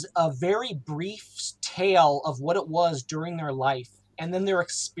has a very brief tale of what it was during their life, and then their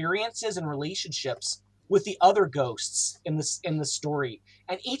experiences and relationships with the other ghosts in the story.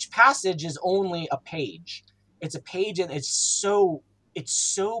 And each passage is only a page. It's a page, and it's so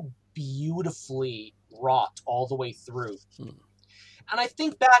beautifully wrought all the way through. And I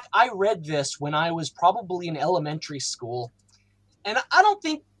think back, I read this when I was probably in elementary school, and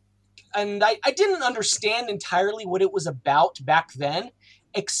I didn't understand entirely what it was about back then,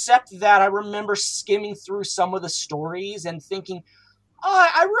 except that I remember skimming through some of the stories and thinking, oh,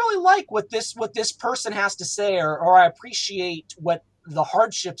 I really like what this person has to say, or I appreciate what the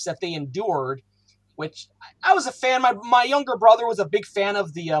hardships that they endured, which I was a fan. My younger brother was a big fan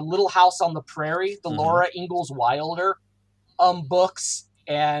of the Little House on the Prairie, the Laura Ingalls Wilder books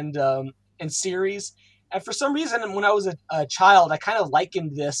and series. And for some reason, when I was a child, I kind of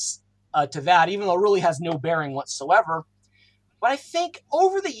likened this to that, even though it really has no bearing whatsoever. But I think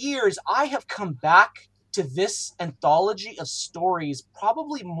over the years, I have come back to this anthology of stories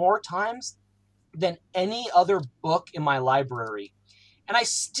probably more times than any other book in my library. And I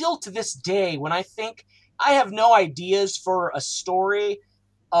still, to this day, when I think I have no ideas for a story,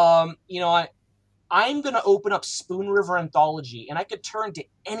 I'm going to open up Spoon River Anthology, and I could turn to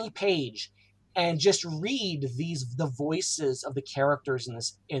any page and just read the voices of the characters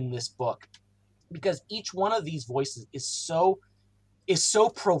in this book, because each one of these voices is so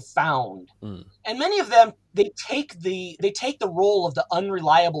profound. And many of them, they take the role of the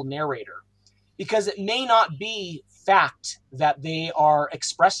unreliable narrator, because it may not be fact that they are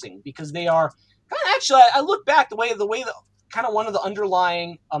expressing, because they are actually, I look back the way that kind of one of the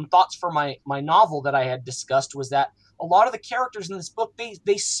underlying thoughts for my novel that I had discussed was that a lot of the characters in this book,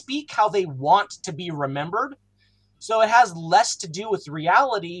 they speak how they want to be remembered. So it has less to do with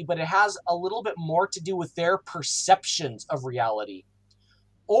reality, but it has a little bit more to do with their perceptions of reality,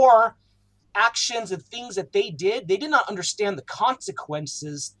 or actions and things that they did. They did not understand the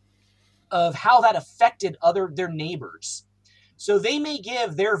consequences of how that affected their neighbors. So they may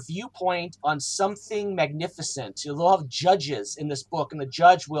give their viewpoint on something magnificent. They'll have judges in this book, and the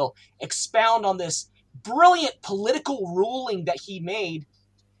judge will expound on this brilliant political ruling that he made,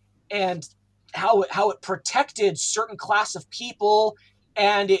 and how it protected certain class of people,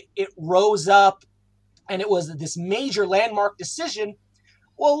 and it rose up, and it was this major landmark decision.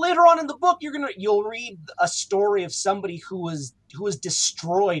 Well, later on in the book, you'll read a story of somebody who was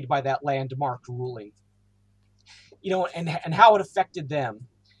destroyed by that landmark ruling, and how it affected them.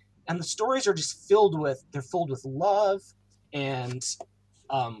 And the stories are just filled with love and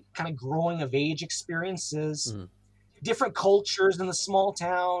kind of growing of age experiences, different cultures in the small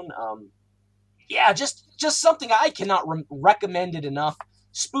town. Just something I cannot recommend it enough.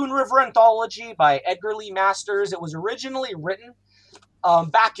 Spoon River Anthology by Edgar Lee Masters. It was originally written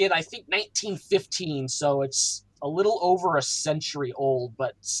back in, I think, 1915, so it's a little over a century old,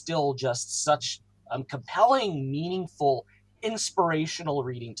 but still just such compelling, meaningful, inspirational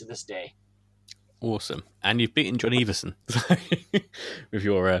reading to this day. Awesome. And you've beaten John Everson with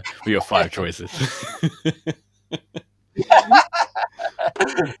your 5 choices.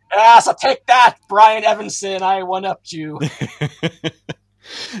 Yeah, so take that, Brian Evanson. I one-upped you.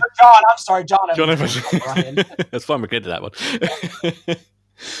 John, I'm sorry, John Evanson. Brian. That's fine, we'll get to that one.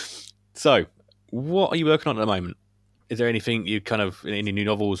 So, what are you working on at the moment Is there anything you kind of any new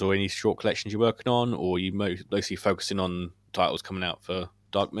novels or any short collections you're working on, or are you mostly focusing on titles coming out for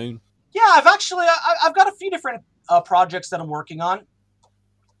Dark Moon? Yeah, I've got a few different projects that I'm working on.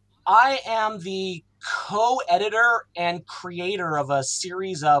 I am the co-editor and creator of a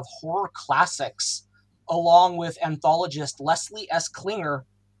series of horror classics, along with anthologist Leslie S. Klinger,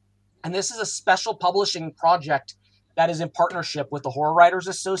 and this is a special publishing project that is in partnership with the Horror Writers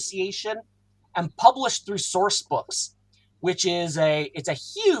Association and published through Source Books, which is it's a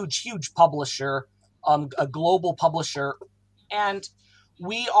huge publisher, a global publisher, and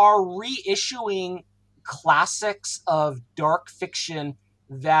we are reissuing classics of dark fiction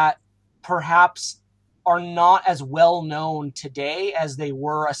that perhaps are not as well known today as they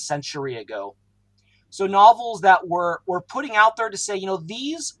were a century ago. So novels that we're putting out there to say,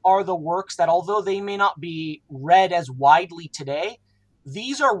 these are the works that, although they may not be read as widely today,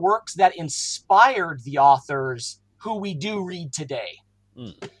 these are works that inspired the authors who we do read today.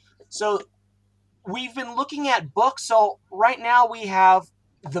 Mm. So we've been looking at books. So right now we have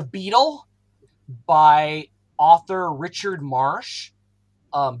The Beetle by author Richard Marsh,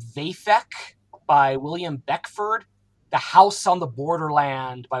 Vathek by William Beckford, The House on the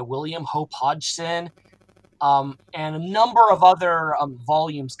Borderland by William Hope Hodgson, and a number of other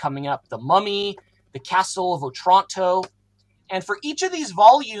volumes coming up. The Mummy, The Castle of Otranto. And for each of these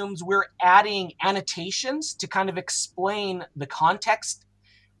volumes, we're adding annotations to kind of explain the context.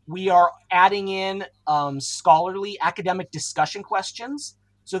 We are adding in scholarly academic discussion questions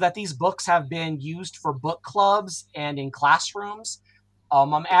so that these books have been used for book clubs and in classrooms.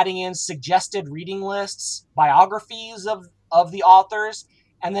 I'm adding in suggested reading lists, biographies of the authors,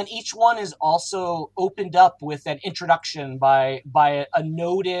 and then each one is also opened up with an introduction by a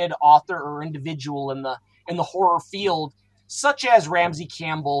noted author or individual in the horror field, such as Ramsey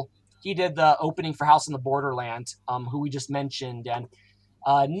Campbell. He did the opening for House on the Borderland, who we just mentioned, and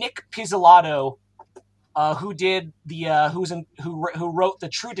Nick Pizzolatto, who did the who wrote the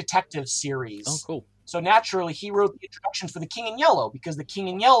True Detective series. Oh, cool. So naturally, he wrote the introduction for The King in Yellow, because The King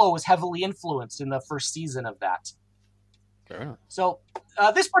in Yellow was heavily influenced in the first season of that. Fair enough. So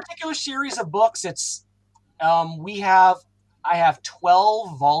this particular series of books, it's I have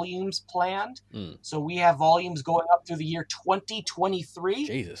 12 volumes planned. Mm. So we have volumes going up through the year 2023.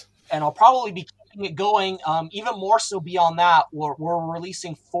 Jesus. And I'll probably be keeping it going even more so beyond that. We're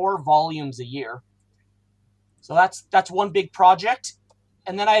releasing 4 volumes a year. So that's one big project.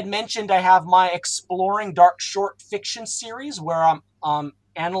 And then I had mentioned I have my Exploring Dark Short Fiction series, where I'm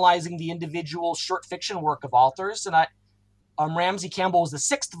analyzing the individual short fiction work of authors. And Ramsey Campbell was the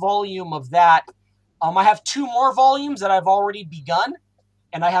 6th volume of that. I have 2 more volumes that I've already begun,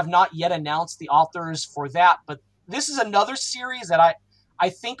 and I have not yet announced the authors for that. But this is another series that I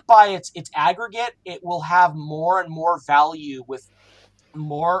think by its aggregate, it will have more and more value, with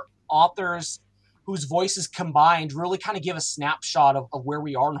more authors whose voices combined really kind of give a snapshot of where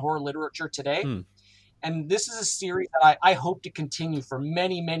we are in horror literature today. Mm. And this is a series that I hope to continue for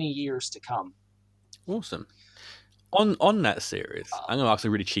many, many years to come. Awesome. On that series, I'm going to ask a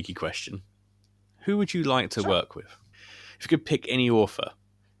really cheeky question. Who would you like to work with? If you could pick any author,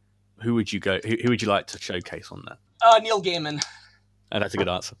 who would you go? Who would you like to showcase on that? Neil Gaiman. Oh, that's a good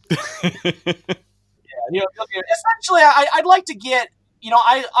answer. Neil Gaiman. Essentially, I'd like to get,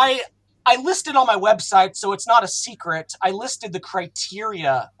 I listed on my website, so it's not a secret. I listed the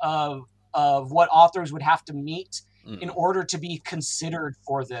criteria of what authors would have to meet in order to be considered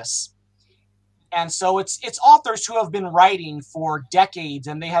for this. And so it's authors who have been writing for decades,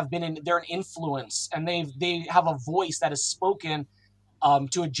 and they're an influence, and they have a voice that is spoken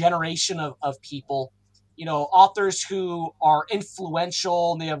to a generation of people. Authors who are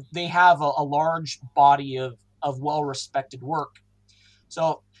influential, and they have a large body of well-respected work.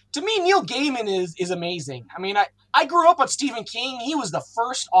 So to me, Neil Gaiman is amazing. I mean, I grew up on Stephen King. He was the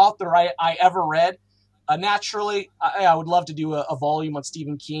first author I ever read. Naturally, I would love to do a volume on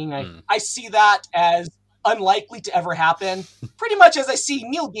Stephen King. I see that as unlikely to ever happen, pretty much as I see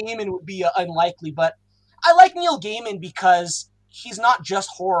Neil Gaiman would be unlikely. But I like Neil Gaiman because he's not just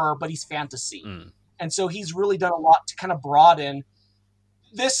horror, but he's fantasy. And so he's really done a lot to kind of broaden.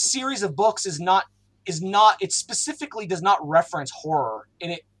 This series of books it specifically does not reference horror.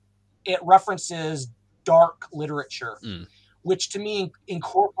 It references dark literature, which to me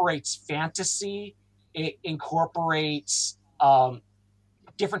incorporates fantasy. It incorporates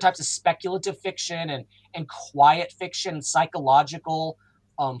different types of speculative fiction and quiet fiction, psychological,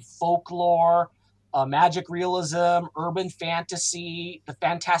 folklore, magic realism, urban fantasy, the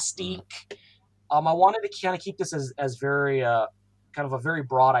fantastique. I wanted to kind of keep this as very kind of a very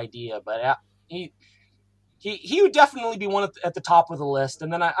broad idea, but he would definitely be one at the top of the list.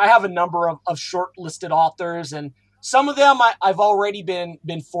 And then I have a number of shortlisted authors, and some of them I've already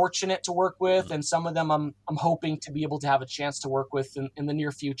been fortunate to work with, and some of them I'm hoping to be able to have a chance to work with in the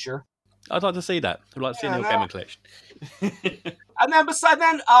near future. I'd like to see that. I'd like to see a Neil Gaiman collection. And then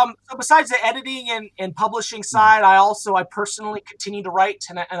besides the editing and publishing side, I personally continue to write,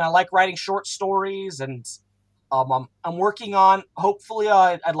 and I like writing short stories, and I'm working on, hopefully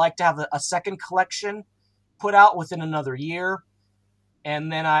I'd like to have a second collection put out within another year.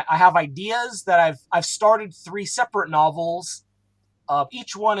 And then I have ideas that I've started 3 separate novels,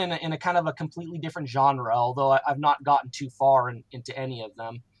 each one in a kind of a completely different genre, although I've not gotten too far into any of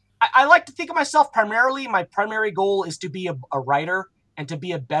them. I like to think of myself primarily, my primary goal is to be a writer and to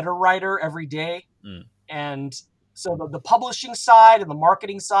be a better writer every day. And so the publishing side and the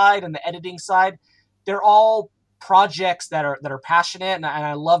marketing side and the editing side, they're all projects that are passionate, and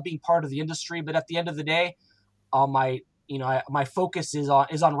I love being part of the industry. But at the end of the day, my focus is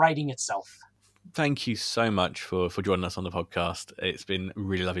on writing itself. Thank you so much for joining us on the podcast. It's been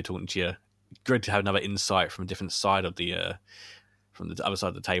really lovely talking to you. Great to have another insight from a different side of the from the other side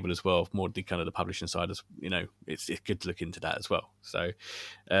of the table as well, more the kind of the publishing side. As you know, it's good to look into that as well. So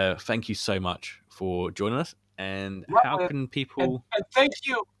thank you so much for joining us. And how can people? And thank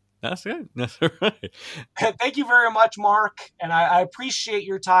you. That's good. That's all right. Thank you very much, Mark. And I appreciate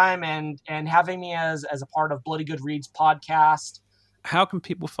your time and having me as a part of Bloody Good Reads podcast. How can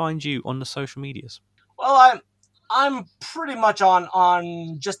people find you on the social medias? Well, I'm pretty much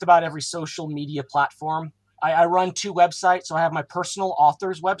on just about every social media platform. I run 2 websites. So I have my personal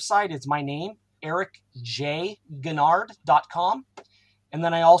author's website. It's my name, ericjguinard.com. And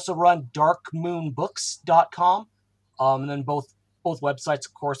then I also run darkmoonbooks.com. And then both websites,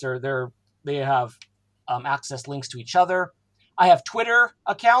 of course, they have access links to each other. I have Twitter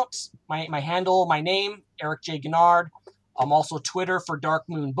accounts. My handle, my name, Eric J. Guinard. I'm also Twitter for Dark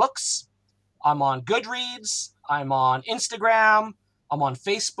Moon Books. I'm on Goodreads. I'm on Instagram. I'm on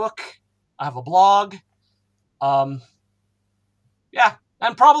Facebook. I have a blog. Yeah,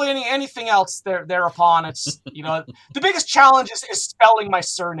 and probably anything else thereupon. It's the biggest challenge is spelling my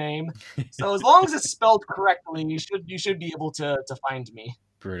surname. So as long as it's spelled correctly, you should be able to find me.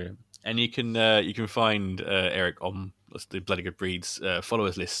 Brilliant. And you can find Eric on the Bloody Good Reads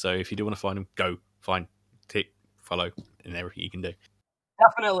followers list. So if you do want to find him, go find, tick, follow, and everything you can do.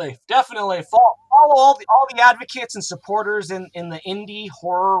 Definitely follow all the advocates and supporters in the indie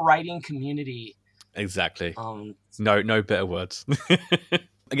horror writing community. Exactly. No better words.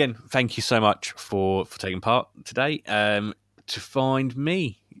 Again, thank you so much for taking part today. To find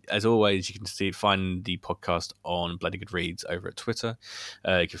me, as always, you can find the podcast on Bloody Good Reads over at Twitter.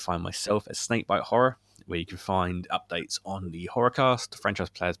 You can find myself at Snakebite Horror, where you can find updates on the Horrorcast, the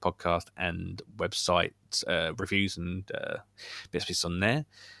Franchise Players podcast, and website reviews and bits and pieces on there.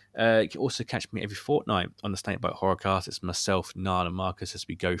 You can also catch me every fortnight on the Snakebite Horrorcast. It's myself, Niall, and Marcus as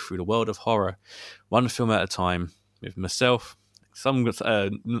we go through the world of horror, one film at a time, with myself,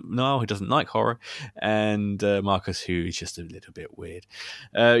 Niall, who doesn't like horror, and Marcus, who is just a little bit weird.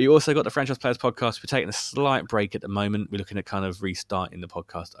 You also got the Franchise Players podcast. We're taking a slight break at the moment. We're looking at kind of restarting the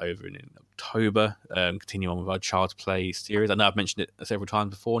podcast over in October, continue on with our Child's Play series. I know I've mentioned it several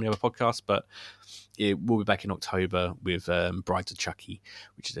times before in the other podcast, but we'll be back in October with Bride of Chucky,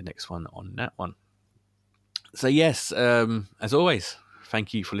 which is the next one on that one. So yes, as always,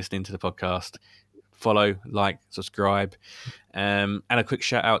 thank you for listening to the podcast. Follow, like, subscribe, and a quick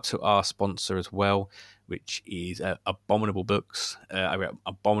shout out to our sponsor as well, which is Abominable Books. I read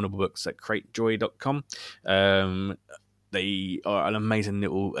Abominable Books at cratejoy.com. They are an amazing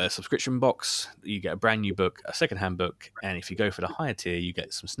little subscription box. You get a brand new book, a secondhand book, and if you go for the higher tier, you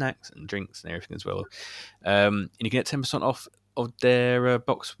get some snacks and drinks and everything as well. And you can get 10% off of their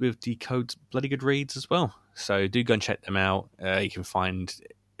box with the code Bloody Good Reads as well. So do go and check them out. You can find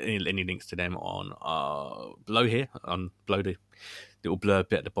any links to them on below here, below the little blurb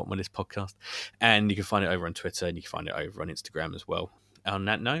bit at the bottom of this podcast, and you can find it over on Twitter, and you can find it over on Instagram as well. On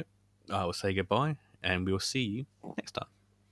that note, I will say goodbye, and we will see you next time.